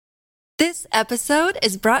This episode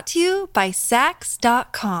is brought to you by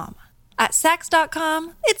Sax.com. At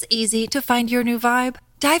Sax.com, it's easy to find your new vibe.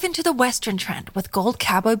 Dive into the Western trend with gold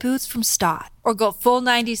cowboy boots from Stott, or go full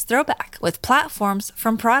 90s throwback with platforms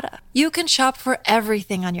from Prada. You can shop for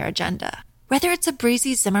everything on your agenda, whether it's a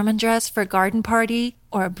breezy Zimmermann dress for a garden party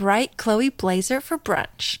or a bright Chloe blazer for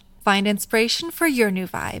brunch. Find inspiration for your new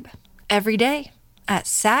vibe every day at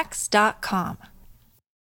Sax.com.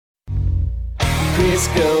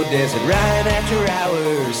 Crisco Desert Ryan after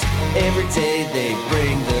hours. Every day they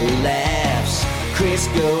bring the laughs.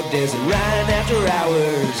 Crisco Desert Ryan after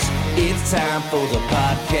hours. It's time for the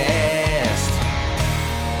podcast.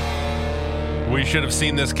 We should have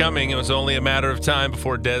seen this coming. It was only a matter of time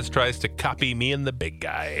before Des tries to copy me and the big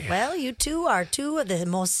guy. Well, you two are two of the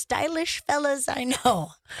most stylish fellas I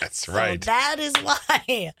know. That's right. So that is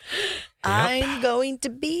why I'm going to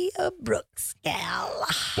be a Brooks gal.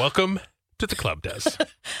 Welcome to the club, Des.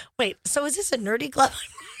 Wait, so is this a nerdy club?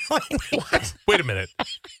 What? Wait a minute.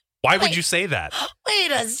 Why would you say that?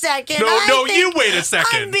 Wait a second. No, you wait a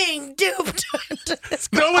second. I'm being duped.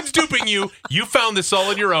 No one's duping you. You found this all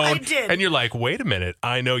on your own. I did. And you're like, wait a minute.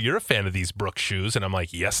 I know you're a fan of these Brooks shoes. And I'm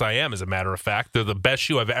like, yes, I am. As a matter of fact, they're the best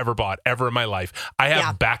shoe I've ever bought ever in my life. I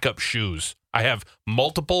have backup shoes. I have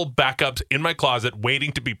multiple backups in my closet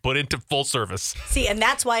waiting to be put into full service. See, and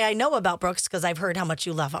that's why I know about Brooks, because I've heard how much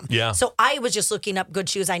you love them. Yeah. So I was just looking up good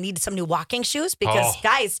shoes. I needed some new walking shoes because,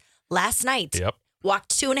 guys, last night, walked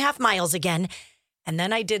 2.5 miles again. And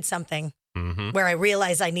then I did something where I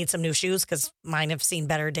realized I need some new shoes because mine have seen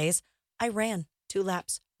better days. I ran 2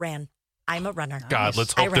 laps, ran. I'm a runner. God,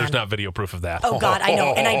 let's hope there's not video proof of that. Oh, God, I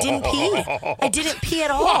know. And I didn't pee. I didn't pee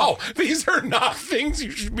at all. Wow, these are not things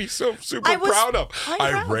you should be so super proud of.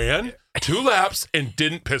 I ran 2 laps and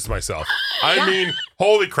didn't piss myself. I mean,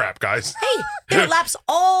 holy crap, guys. Hey, there are laps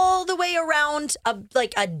all the way around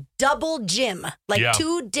a double gym,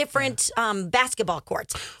 2 different basketball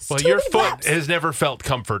courts. Well, your foot has never felt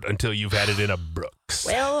comfort until you've had it in a Brooks.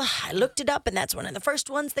 Well, I looked it up, and that's one of the first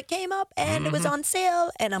ones that came up, and it was on sale,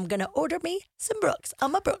 and I'm going to order me some Brooks.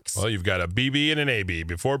 I'm a Brooks. Well, you've got a BB and an AB,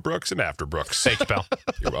 before Brooks and after Brooks. Thanks, pal.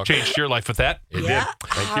 You're welcome. Changed your life with that. It Yeah. did.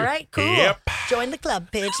 Thank All you. right, cool. Yep. Join the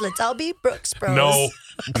club, Pidge. Let's all be Brooks bros.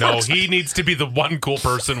 No, he needs to be the one cool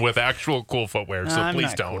person with actual cool footwear, so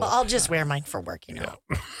please don't. Well, I'll just wear mine for working out.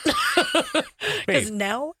 Because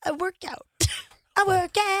now I work out. I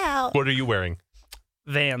work out. What are you wearing?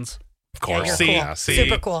 Vans. Of course. You're cool.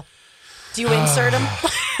 Super cool. Do you insert them?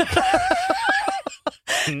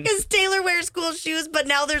 Because Taylor wears cool shoes, but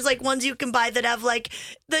now there's ones you can buy that have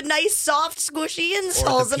the nice soft squishy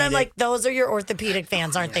insoles, and I'm like, those are your orthopedic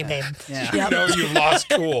fans, aren't they, babe? Yeah. You know you lost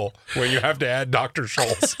cool when you have to add Dr.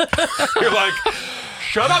 Scholl's. You're like,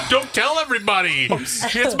 shut up, don't tell everybody.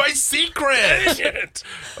 It's my secret.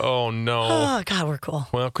 Oh, no. Oh, God, we're cool.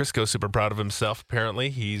 Well, Crisco's super proud of himself, apparently.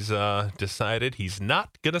 He's decided he's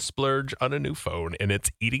not going to splurge on a new phone, and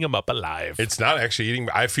it's eating him up alive. It's not actually eating.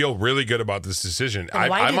 I feel really good about this decision. And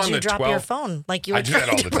why I'm did on you the drop 12. your phone? You were I do that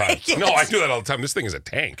all trying the to time. break it. No, I do that all the time. This thing is a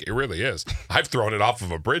tank. It really is. I've thrown it off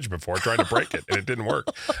of a bridge before trying to break it, and it didn't work.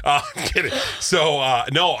 I'm kidding. So,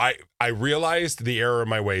 no, I realized the error of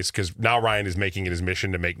my ways because now Ryan is making it his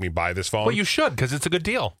mission to make me buy this phone. Well, you should, because it's a good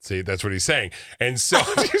deal. See, that's what he's saying. And so,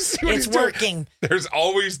 do you see what It's he's doing? working. There's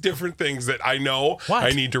always different things that I know What? I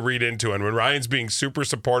need to read into. And when Ryan's being super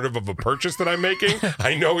supportive of a purchase that I'm making,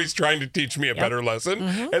 I know he's trying to teach me a better lesson.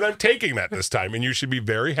 And I'm taking that this time. And you should be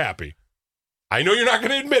very happy. I know you're not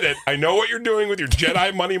going to admit it. I know what you're doing with your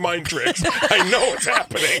Jedi money mind tricks. I know what's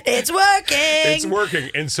happening. It's working. It's working.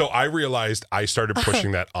 And so I realized I started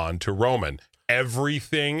pushing that on to Roman.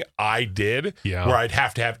 Everything I did where I'd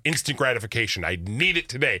have to have instant gratification. I'd need it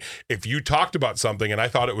today. If you talked about something and I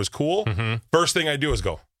thought it was cool, first thing I'd do is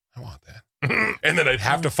go, I want that. And then I'd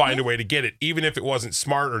have to find a way to get it, even if it wasn't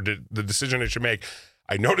smart or the decision I should make.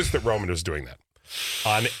 I noticed that Roman was doing that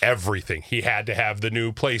on everything. He had to have the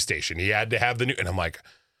new PlayStation. He had to have the new, and I'm like,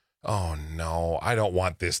 oh no, I don't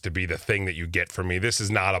want this to be the thing that you get from me. This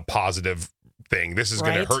is not a positive thing. This is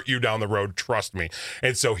going to hurt you down the road. Trust me.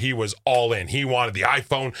 And so he was all in. He wanted the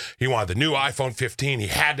iPhone. He wanted the new iPhone 15. He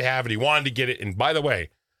had to have it. He wanted to get it. And by the way,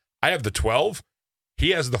 I have the 12. He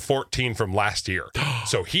has the 14 from last year.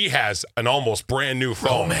 So he has an almost brand new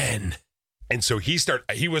phone. Roman. And so he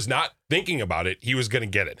was not thinking about it. He was going to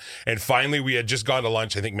get it. And finally, we had just gone to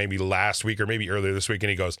lunch, I think maybe last week or maybe earlier this week. And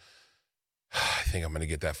he goes, I think I'm going to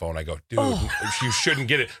get that phone. I go, dude, you shouldn't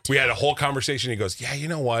get it. We had a whole conversation. He goes, yeah, you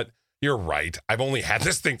know what? You're right. I've only had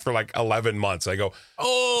this thing for 11 months. I go,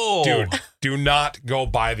 dude, do not go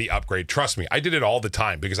buy the upgrade. Trust me. I did it all the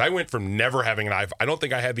time because I went from never having an iPhone. I don't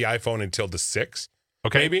think I had the iPhone until the 6.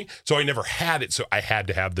 maybe. So I never had it. So I had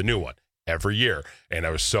to have the new one every year. And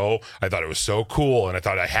I thought it was so cool. And I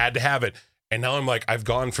thought I had to have it. And now I'm like, I've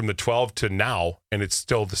gone from the 12 to now, and it's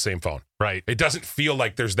still the same phone. Right. It doesn't feel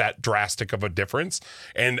like there's that drastic of a difference.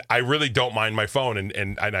 And I really don't mind my phone.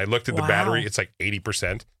 And I looked at the battery. It's like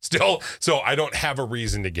 80% still. So I don't have a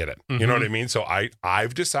reason to get it. You know what I mean? So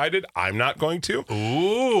I've decided I'm not going to.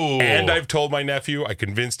 Ooh. And I've told my nephew, I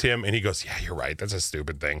convinced him, and he goes, yeah, you're right. That's a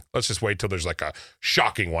stupid thing. Let's just wait till there's like a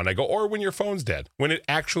shocking one. I go, or when your phone's dead, when it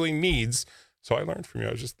actually needs. So I learned from you.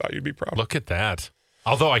 I just thought you'd be proud. Look at that.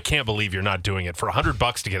 Although I can't believe you're not doing it. For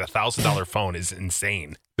 $100 to get $1,000 phone is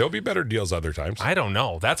insane. There'll be better deals other times. I don't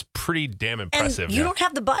know. That's pretty damn impressive. And you don't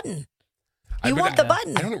have the button. You want the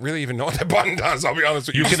button. I don't really even know what that button does. I'll be honest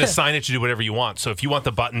with you. You can assign it to do whatever you want. So if you want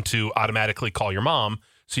the button to automatically call your mom,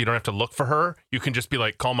 so you don't have to look for her, you can just be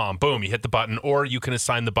like, call mom, boom, you hit the button. Or you can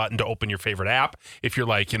assign the button to open your favorite app. If you're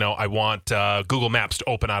like, I want Google Maps to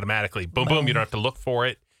open automatically. Boom, boom. You don't have to look for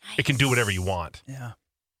it. Nice. It can do whatever you want. Yeah.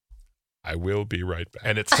 I will be right back.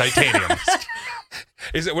 And it's titanium.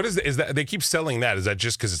 Is that? They keep selling that. Is that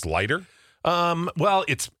just because it's lighter? Well,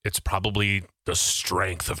 it's probably the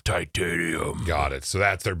strength of titanium. Got it. So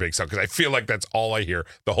that's their big sell, because I feel like that's all I hear.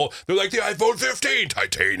 They're like the iPhone 15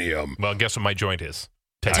 titanium. Well, guess what my joint is?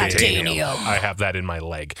 Titanium. I have that in my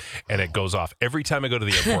leg, and it goes off every time I go to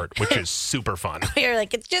the airport, which is super fun. You're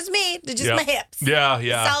like, it's just me. It's just my hips. Yeah.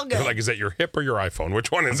 It's all good. You're like, is that your hip or your iPhone?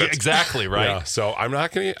 Which one is it? Exactly right. Yeah, so I'm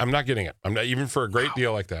not getting it. I'm not even for a great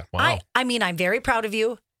deal like that. Wow. I mean, I'm very proud of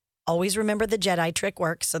you. Always remember the Jedi trick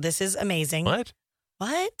works. So this is amazing. What?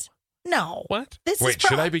 No. What? Wait,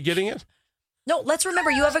 should I be getting it? No, let's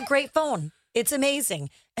remember you have a great phone. It's amazing.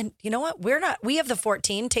 And you know what? We have the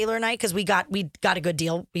 14, Taylor and I, because we got a good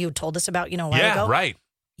deal you told us about, a while ago. Yeah, right.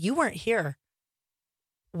 You weren't here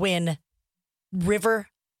when River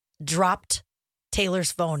dropped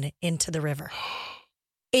Taylor's phone into the river.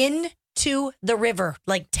 Into the river,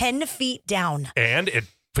 like 10 feet down. And it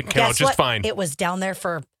came out just fine. It was down there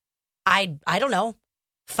for, I don't know,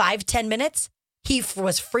 5-10 minutes. He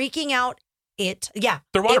was freaking out. They're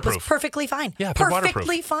waterproof. It was perfectly fine. Yeah, they're perfectly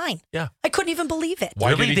waterproof. fine. Yeah. I couldn't even believe it.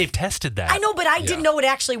 Really? They've tested that. I know, but I didn't know it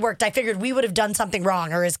actually worked. I figured we would have done something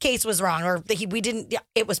wrong, or his case was wrong, or we didn't. Yeah,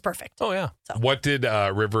 it was perfect. Oh, yeah. So. What did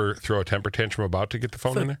River throw a temper tantrum about to get the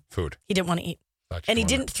phone in there? Food. He didn't want to eat. And he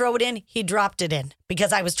didn't throw it in. He dropped it in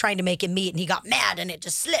because I was trying to make him eat, and he got mad, and it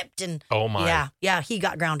just slipped. And oh, my. Yeah, he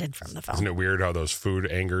got grounded from the phone. Isn't it weird how those food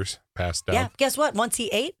angers passed down? Yeah, guess what? Once he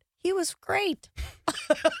ate, he was great.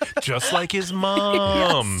 Just like his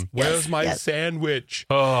mom. Yes. Where's my sandwich?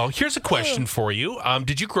 Oh, here's a question for you.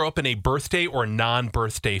 Did you grow up in a birthday or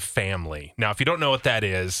non-birthday family? Now, if you don't know what that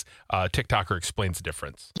is, TikToker explains the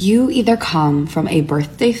difference. You either come from a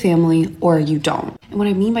birthday family or you don't. And what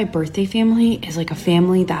I mean by birthday family is like a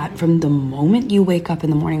family that from the moment you wake up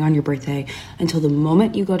in the morning on your birthday until the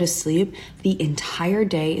moment you go to sleep, the entire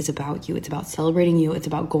day is about you. It's about celebrating you. It's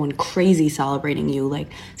about going crazy celebrating you, like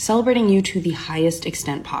celebrating you to the highest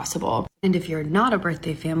extent possible. And if you're not a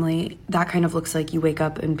birthday family, that kind of looks like you wake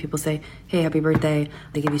up and people say, hey, happy birthday.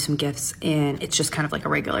 They give you some gifts and it's just kind of like a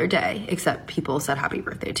regular day, except people said happy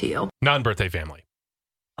birthday to you. Non-birthday family.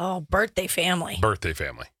 Oh, birthday family. Birthday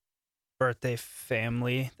family. Birthday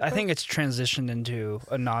family. I think it's transitioned into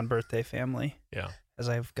a non-birthday family. Yeah. As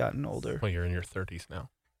I've gotten older. Well, you're in your 30s now.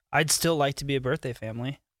 I'd still like to be a birthday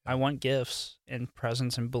family. I want gifts and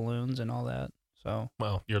presents and balloons and all that. So,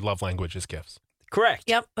 well, your love language is gifts. Correct.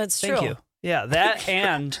 Yep, that's true. Thank you. Yeah, that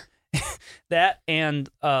and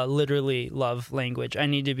literally love language. I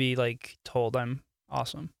need to be like told I'm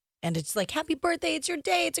awesome. And it's like, happy birthday, it's your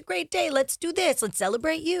day, it's a great day, let's do this, let's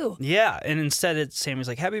celebrate you. Yeah, and instead it's Sammy's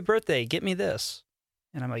like, happy birthday, get me this.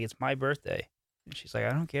 And I'm like, it's my birthday. And she's like, I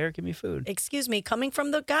don't care, give me food. Excuse me, coming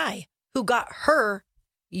from the guy who got her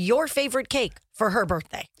your favorite cake for her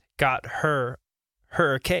birthday. Got her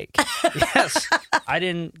a cake. Yes. I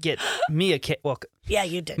didn't get me a cake. Well, yeah,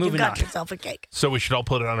 you did. You got yourself a cake. So we should all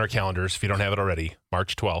put it on our calendars if you don't have it already.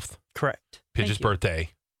 March 12th. Correct. Pidge's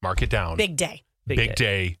birthday. Mark it down. Big day. Big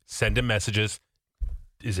day. Send him messages.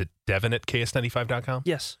 Is it Devin at ks95.com?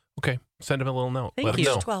 Yes. Okay. Send him a little note. Thank you. Let him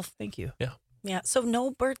know. 12th. Thank you. Yeah. Yeah. So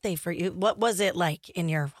no birthday for you. What was it like in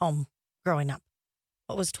your home growing up?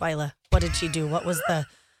 What was Twyla? What did she do? What was the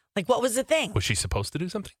thing? Was she supposed to do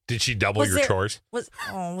something? Did she double your chores?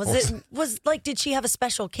 Did she have a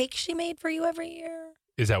special cake she made for you every year?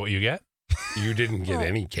 Is that what you get? You didn't get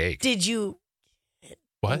any cake. Did you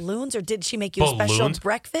what? Balloons, or did she make you a special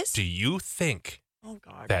breakfast? Do you think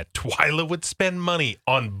that Twyla would spend money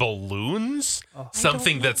on balloons? Oh.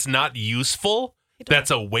 Something that's not useful?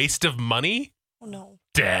 That's a waste of money? Oh, no.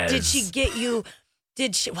 Des. Did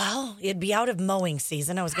Did she? Well, it'd be out of mowing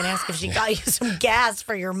season. I was going to ask if she got you some gas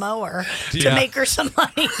for your mower to make her some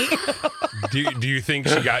money. Do you think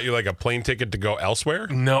she got you like a plane ticket to go elsewhere?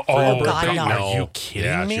 No. Oh, God, no. Are you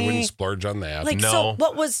kidding me? She wouldn't splurge on that. Like, so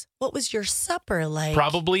what was your supper like?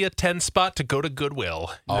 Probably a 10 spot to go to Goodwill.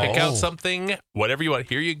 Pick out something, whatever you want.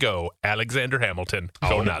 Here you go. Alexander Hamilton.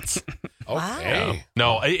 Go nuts. Okay.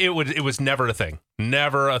 No, it was never a thing.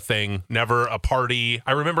 Never a thing. Never a party.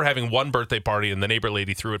 I remember having one birthday party and the neighbor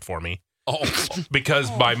lady threw it for me.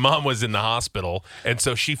 Because my mom was in the hospital and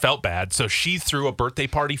so she felt bad. So she threw a birthday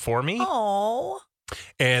party for me. Oh.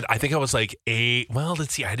 And I think I was like I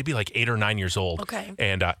had to be like 8 or 9 years old. Okay.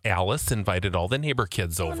 And Alice invited all the neighbor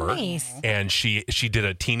kids over. Nice. And she did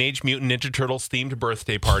a Teenage Mutant Ninja Turtles themed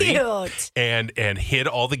birthday party. Cute. And hid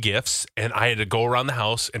all the gifts. And I had to go around the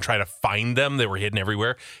house and try to find them. They were hidden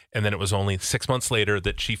everywhere. And then it was only 6 months later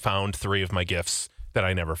that she found 3 of my gifts that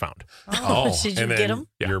I never found. Did you get them?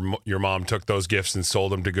 Your mom took those gifts and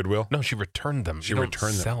sold them to Goodwill? No, she returned them. She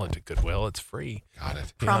returned them. Sell it to Goodwill. It's free. Got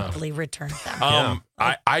it. Promptly returned them.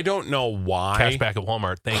 I don't know why. Cash back at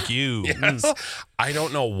Walmart. Thank you. Yes. I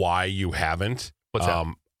don't know why you haven't. What's that?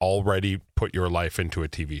 Already put your life into a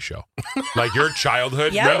TV show. Like your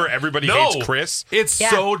childhood. Yeah. Remember Everybody Hates Chris? It's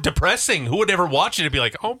so depressing. Who would ever watch it and be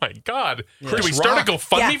like, oh my God. Do we start a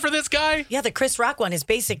GoFundMe for this guy? Yeah, the Chris Rock one is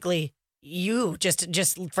basically you just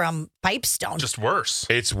from Pipestone. Just worse.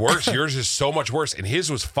 It's worse. Yours is so much worse. And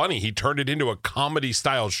his was funny. He turned it into a comedy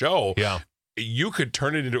style show. Yeah. You could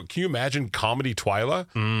turn it into, can you imagine Comedy Twyla?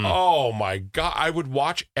 Oh my God. I would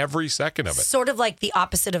watch every second of it. Sort of like the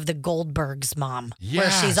opposite of the Goldbergs' mom, Yes.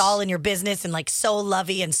 where she's all in your business and like so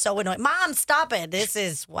lovey and so annoying. Mom, stop it. This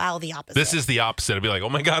is, the opposite. This is the opposite. I'd be like, oh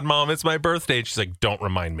my God, Mom, it's my birthday. And she's like, don't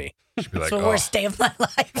remind me. She'd be like, it's the worst day of my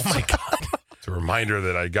life. Oh my God. It's a reminder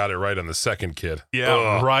that I got it right on the second kid.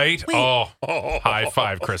 Yeah, right? Wait. High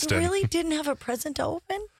five, Kristen. You really didn't have a present to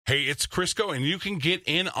open? Hey, it's Crisco, and you can get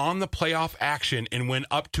in on the playoff action and win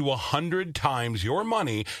up to 100 times your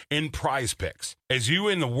money in Prize Picks. As you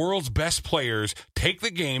and the world's best players take the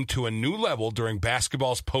game to a new level during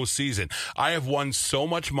basketball's postseason. I have won so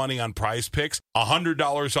much money on Prize Picks,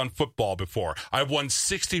 $100 on football before. I've won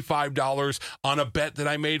 $65 on a bet that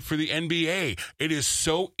I made for the NBA. It is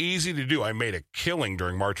so easy to do. I made a killing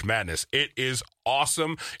during March Madness. It is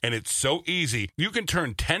awesome, and it's so easy. You can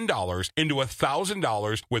turn $10 into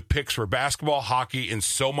 $1,000 with picks for basketball, hockey, and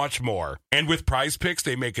so much more. And with Prize Picks,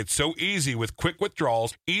 they make it so easy with quick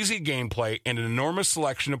withdrawals, easy gameplay, and an enormous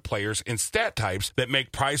selection of players and stat types that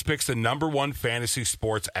make Prize Picks the #1 fantasy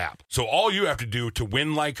sports app. So all you have to do to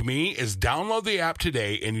win like me is download the app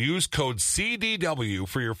today and use code CDW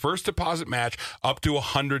for your first deposit match up to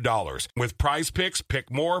 $100. With Prize Picks, pick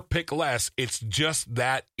more, pick less. It's just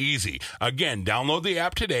that easy. Again, download the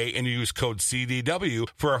app today and use code CDW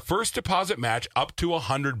for a first deposit match up to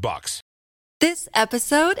 $100. This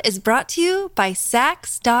episode is brought to you by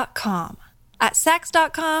Sax.com. At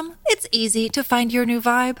Sax.com, it's easy to find your new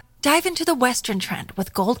vibe. Dive into the Western trend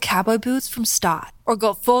with gold cowboy boots from Stott, or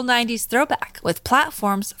go full 90s throwback with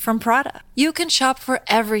platforms from Prada. You can shop for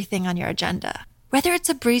everything on your agenda, whether it's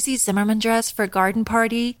a breezy Zimmermann dress for a garden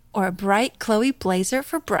party or a bright Chloe blazer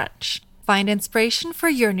for brunch. Find inspiration for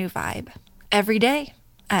your new vibe every day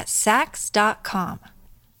at Sax.com.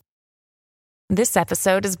 This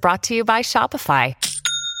episode is brought to you by Shopify.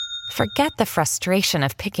 Forget the frustration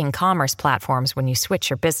of picking commerce platforms when you switch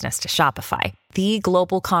your business to Shopify, the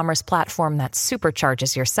global commerce platform that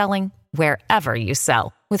supercharges your selling wherever you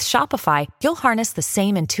sell. With Shopify, you'll harness the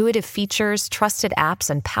same intuitive features, trusted apps,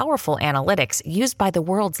 and powerful analytics used by the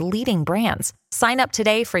world's leading brands. Sign up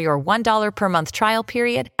today for your $1 per month trial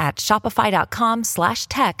period at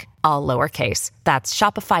shopify.com/tech, all lowercase. That's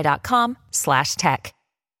shopify.com/tech.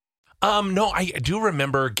 No, I do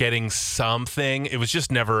remember getting something. It was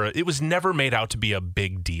never made out to be a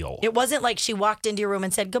big deal. It wasn't like she walked into your room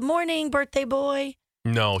and said, "Good morning, birthday boy."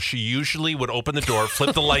 No, she usually would open the door,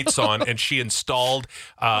 flip the lights on, and she installed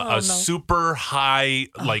super high,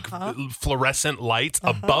 fluorescent lights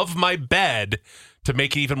above my bed to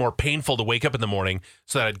make it even more painful to wake up in the morning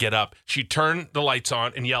so that I'd get up. She'd turn the lights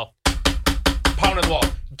on and yell, pound on the wall,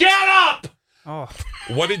 "Get up!" Oh.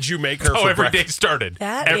 What did you make her for every breakfast? day started.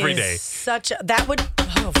 Every day.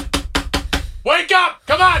 Wake up!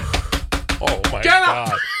 Come on! Oh my Get God.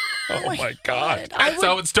 up! Oh my God. That's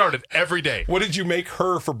how it started every day. What did you make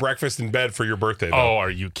her for breakfast in bed for your birthday, though? Oh,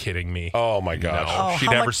 are you kidding me? Oh my gosh. No.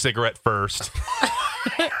 She'd have her cigarette first.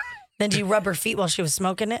 Then did you rub her feet while she was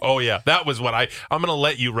smoking it? Oh, yeah. That was what I'm going to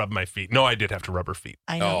let you rub my feet. No, I did have to rub her feet.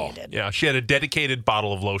 I know you did. Yeah, she had a dedicated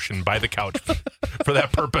bottle of lotion by the couch for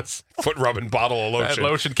that purpose. Foot rubbing bottle of lotion. That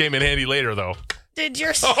lotion came in handy later, though. Did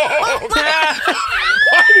your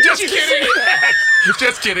Just kidding.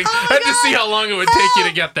 Just kidding. I had to see how long it would take you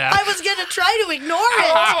to get that. I was going to try to ignore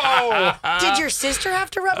it. Did your sister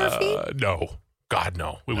have to rub her feet? No. God,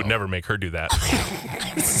 no. We would never make her do that.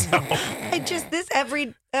 This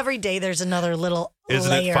every day there's another little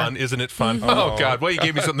Isn't layer. it fun? Isn't it fun? Oh, God. Well, you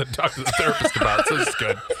gave me something to talk to the therapist about, so this is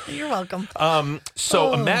good. You're welcome.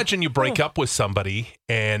 So imagine you break up with somebody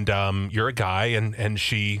and you're a guy and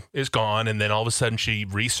she is gone, and then all of a sudden she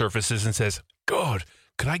resurfaces and says, God,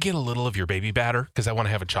 could I get a little of your baby batter? Because I want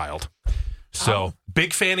to have a child. So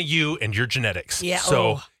big fan of you and your genetics. Yeah.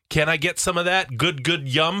 So can I get some of that good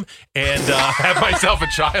yum and have myself a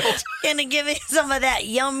child? Gonna give me some of that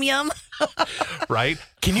yum yum. Right?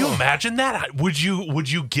 Can you imagine that? Would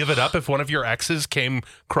you give it up if one of your exes came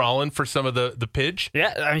crawling for some of the pidge?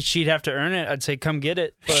 Yeah, I mean, she'd have to earn it. I'd say, come get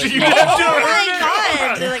it. But You'd have to earn My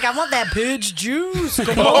God. They're like, I want that pidge juice.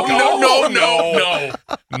 Come Oh, on.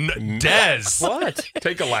 no. Des. what?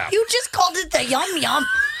 Take a lap. You just called it the yum yum.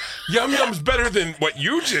 Yum Yum's better than what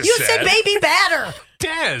you just You said baby batter.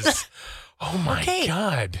 Des. Oh, my Okay.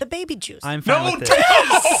 God. The baby juice. I'm fine No, with Des.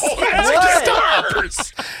 it. That's just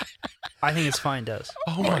ours. I think it's fine, Des.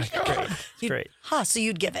 Oh, my God. It's great. So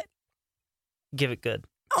you'd give it. Give it good.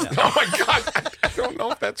 Oh my God. I don't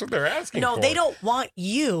know if that's what they're asking No, for. they don't want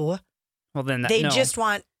you. Well, then They no. just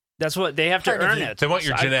want. That's what they have to part of earn you. it. They want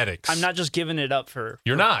your So genetics. I'm not just giving it up for.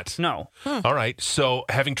 You're not. No. All right. So,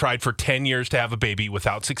 having tried for 10 years to have a baby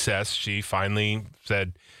without success, she finally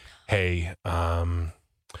said, hey,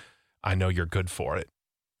 I know you're good for it.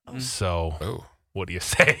 So, what do you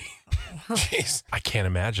say? Jeez. I can't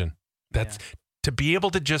imagine. That's to be able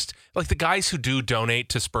to just, like the guys who do donate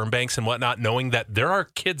to sperm banks and whatnot, knowing that there are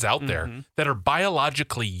kids out there that are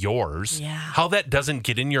biologically yours. Yeah. How that doesn't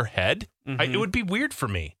get in your head, it would be weird for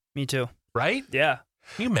me. Me too. Right? Yeah.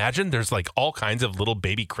 Can you imagine there's like all kinds of little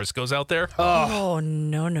baby Criscos out there? Oh,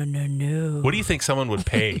 no. What do you think someone would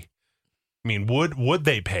pay? I mean, would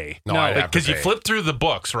they pay? No, I'd have to because you pay. flip through the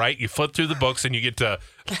books, right? You flip through the books and you get to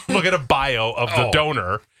look at a bio of the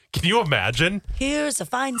donor. Can you imagine? Here's a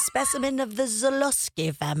fine specimen of the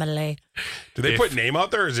Zalowski family. Do they put name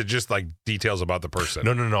out there, or is it just like details about the person?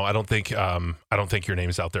 No. I don't think your name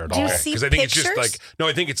is out there at Do you all. see Because I think it's pictures? just like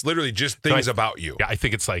I think it's literally just things about you. Yeah, I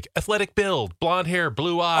think it's like athletic build, blonde hair,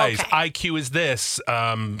 blue eyes, Okay. IQ is this,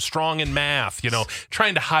 strong in math.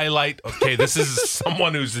 Trying to highlight. Okay, this is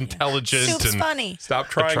someone who's intelligent Soup's and funny. Stop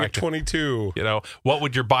trying Attractive. at 22. What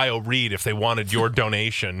would your bio read if they wanted your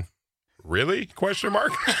donation? Really? Question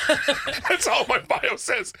mark. That's all my bio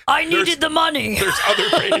says. I needed the money. There's other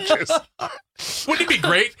pages. Wouldn't it be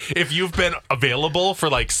great if you've been available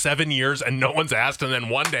for like 7 years and no one's asked, and then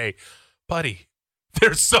one day, buddy,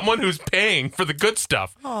 there's someone who's paying for the good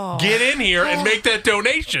stuff. Get in here and make that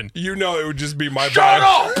donation. It would just be my Shut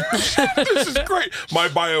bio. up! This is great. My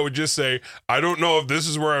bio would just say, I don't know if this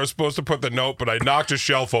is where I was supposed to put the note, but I knocked a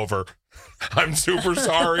shelf over. I'm super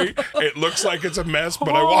sorry. It looks like it's a mess, but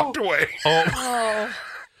I walked away.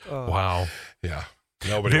 Wow. Yeah.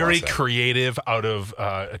 Nobody Very wants that. creative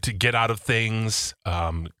to get out of things,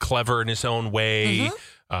 clever in his own way,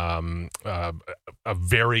 a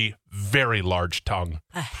very, very large tongue.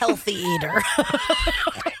 A healthy eater.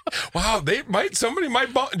 Wow, somebody might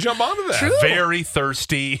jump onto that. True. Very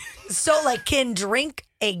thirsty. So, can drink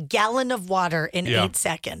a gallon of water in Yeah. 8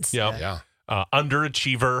 seconds. Yeah.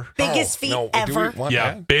 Underachiever. Biggest feet no, ever. Do we want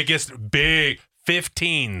Yeah, that? big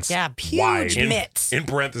 15s. Yeah, huge Wide. mitts. In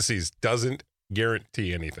parentheses, doesn't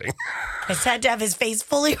guarantee anything. He's had to have his face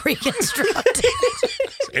fully reconstructed.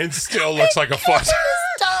 And still looks like a foot.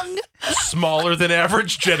 Tongue. Smaller than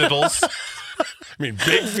average genitals. I mean,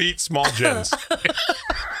 big feet, small gens.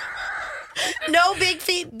 No big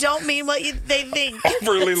feet don't mean what they think.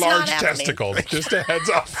 Overly It's large not happening. testicles. Just a heads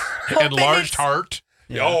up. Enlarged heart.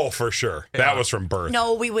 Oh, for sure. That was from birth.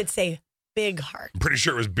 No, we would say big heart. I'm pretty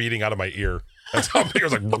sure it was beating out of my ear. That's how big it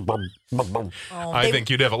was like. Bum, bum, bum, bum. Oh, I think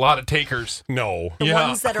you'd have a lot of takers. No. the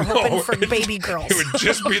ones that are hoping for it- baby girls. It would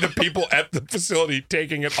just be the people at the facility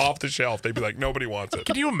taking it off the shelf. They'd be like, nobody wants it.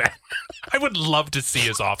 Can you imagine? I would love to see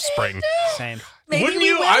his offspring. Same. Maybe Wouldn't we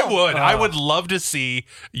you? will. I would. I would love to see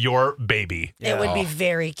your baby. It would be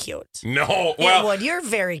very cute. No. It Well, would. You're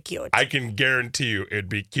very cute. I can guarantee you it'd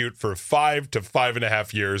be cute for 5 to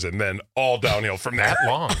 5.5 years and then all downhill from that. That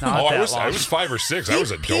long. Not I that was long. 5 or 6. I He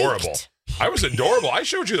was adorable. peaked. I was adorable. I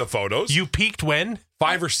showed you the photos. You peaked when?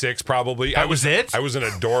 5 or 6 probably. That was it? I was an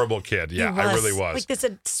adorable kid. Yeah, He I really was. Like this,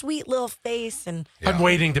 a sweet little face, and I'm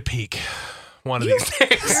waiting to peak. one of these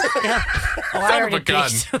days. I already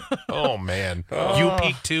peaked. Oh, man. You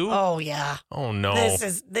peaked too? Oh, yeah. Oh, no. Yeah.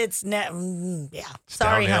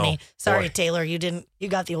 Sorry, honey. Sorry, boy. Taylor. You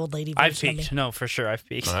got the old lady version. I've peaked. No, for sure. I've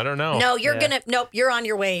peaked. I don't know. No, you're on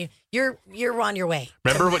your way. You're on your way.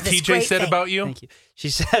 Remember what TJ said about you? Thank you. She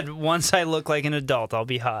said, once I look like an adult, I'll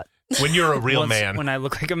be hot. When you're a real man. When I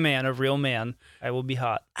look like a real man, I will be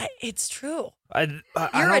hot. It's true.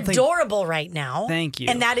 You're adorable right now. Thank you.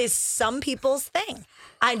 And that is some people's thing.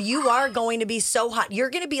 And you are going to be so hot. You're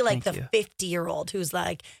going to be like 50-year-old who's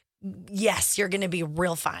like, yes, you're going to be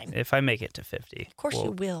real fine. If I make it to 50. Of course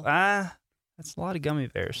you will. That's a lot of gummy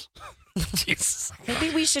bears. Jesus.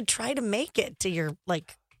 Maybe we should try to make it to your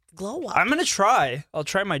glow up. I'm going to try. I'll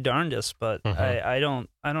try my darndest, but I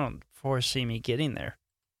don't foresee me getting there.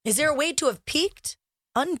 Is there a way to have peaked,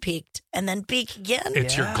 unpeaked, and then peak again?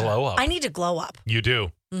 It's your glow up. I need to glow up. You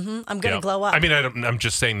do. Mm-hmm. I'm going to glow up. I mean, I'm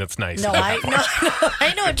just saying that's nice. No, I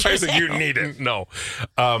know what you're saying. You need it. No.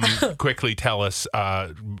 Quickly tell us,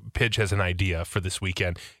 Pidge has an idea for this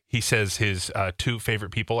weekend. He says his 2 favorite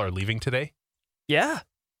people are leaving today. Yeah.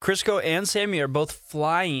 Crisco and Sammy are both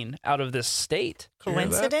flying out of this state.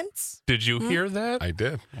 Coincidence? Did you hear that? I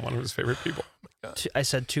did. One of his favorite people. I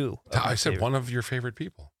said 2. I said one of your favorite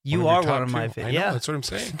people. You are one of my favorite. Yeah, that's what I'm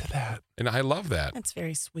saying. To that. And I love that. That's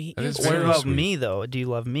very sweet. That is what very about sweet. me, though? Do you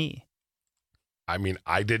love me? I mean,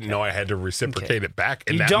 I didn't know I had to reciprocate it back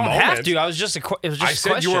in you that don't moment. have to. It was just a question. I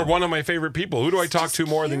said you were one of my favorite people. Who do I talk to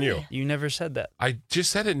more than you? You never said that. I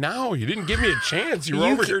just said it now. You didn't give me a chance. You were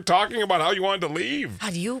over here talking about how you wanted to leave.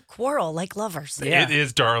 God, you quarrel like lovers. Yeah. It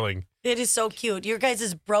is, darling. It is so cute. Your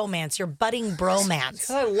guys' bromance, your budding bromance.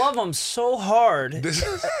 I love them so hard.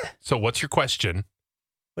 So what's your question?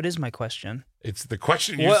 What is my question? It's the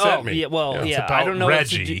question you sent me. Yeah, it's about I don't know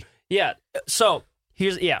Reggie. So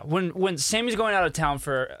here's when Sammy's going out of town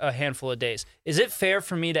for a handful of days, is it fair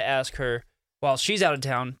for me to ask her while she's out of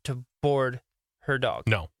town to board her dog?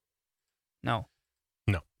 No.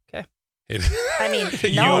 Okay. I mean,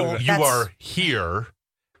 no. You are here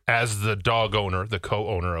as the dog owner, the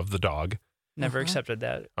co-owner of the dog. Never accepted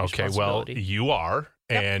that. Okay, well, you are,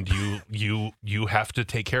 and you have to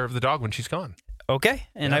take care of the dog when she's gone. Okay,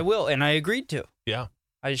 and I will, and I agreed to. Yeah.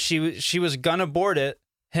 She was gonna board it.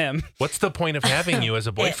 Him. What's the point of having you as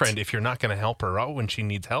a boyfriend if you're not going to help her out when she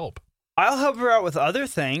needs help? I'll help her out with other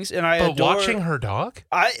things, and But watching her dog?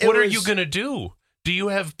 What are you going to do? Do you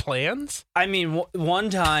have plans? I mean, one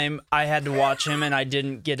time I had to watch him, and I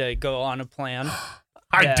didn't get to go on a plan.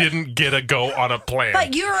 I didn't get to go on a plan.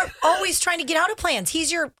 But you're always trying to get out of plans.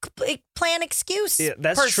 He's your plan excuse. Yeah,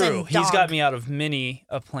 that's person, true. dog. He's got me out of many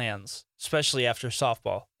plans, especially after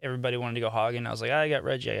softball. Everybody wanted to go hogging. I was like, I got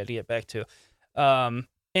Reggie. I got to get back to.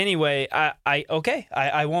 Anyway,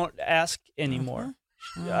 I won't ask anymore.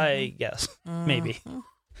 Mm-hmm. I guess. Maybe.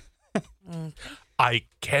 I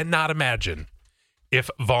cannot imagine if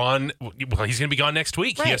Vaughn, well, he's going to be gone next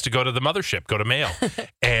week. Right. He has to go to the mothership, go to mail.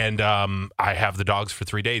 And I have the dogs for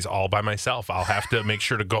 3 days all by myself. I'll have to make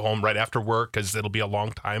sure to go home right after work because it'll be a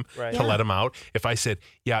long time to let him out. If I said,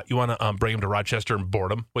 yeah, you want to bring him to Rochester and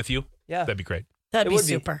board him with you? Yeah. That'd be great. That'd be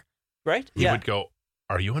super. Right? He would go,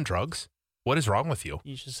 are you on drugs? What is wrong with you?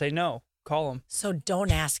 You should say no. Call him. So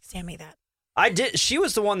don't ask Sammy that. I did. She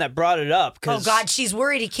was the one that brought it up. Oh, God, she's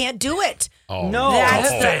worried he can't do it. Oh, no.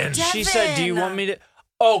 That's She said, do you want me to?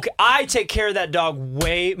 Okay, I take care of that dog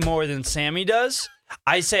way more than Sammy does.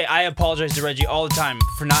 I say I apologize to Reggie all the time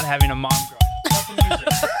for not having a mom drive.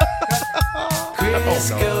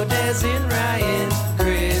 Crisco, Des, and Ryan.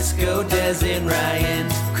 Crisco, Des, and Ryan.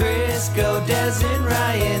 Crisco, Des, and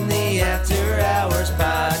Ryan. The After Hours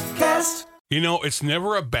Podcast. You know, it's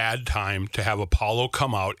never a bad time to have Apollo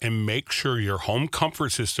come out and make sure your home comfort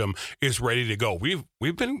system is ready to go. We've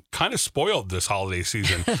been kind of spoiled this holiday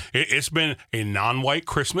season. It's been a non-white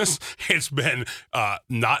Christmas. It's been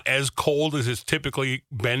not as cold as it's typically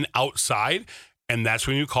been outside. And that's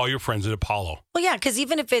when you call your friends at Apollo. Well, yeah, because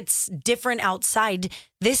even if it's different outside,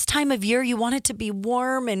 this time of year, you want it to be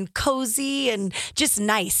warm and cozy and just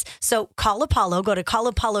nice. So call Apollo, go to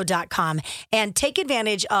callapollo.com and take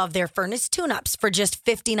advantage of their furnace tune-ups for just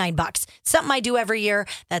 $59. Something I do every year.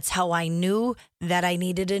 That's how I knew that I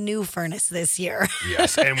needed a new furnace this year.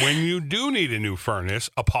 Yes, and when you do need a new furnace,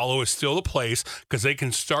 Apollo is still the place because they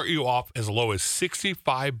can start you off as low as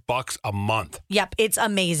 $65 a month. Yep, it's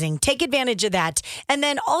amazing. Take advantage of that. And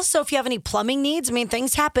then also, if you have any plumbing needs, I mean,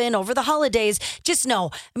 things happen over the holidays. Just know,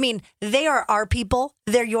 I mean, they are our people.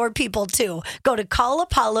 They're your people, too. Go to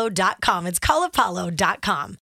callapollo.com. It's callapollo.com.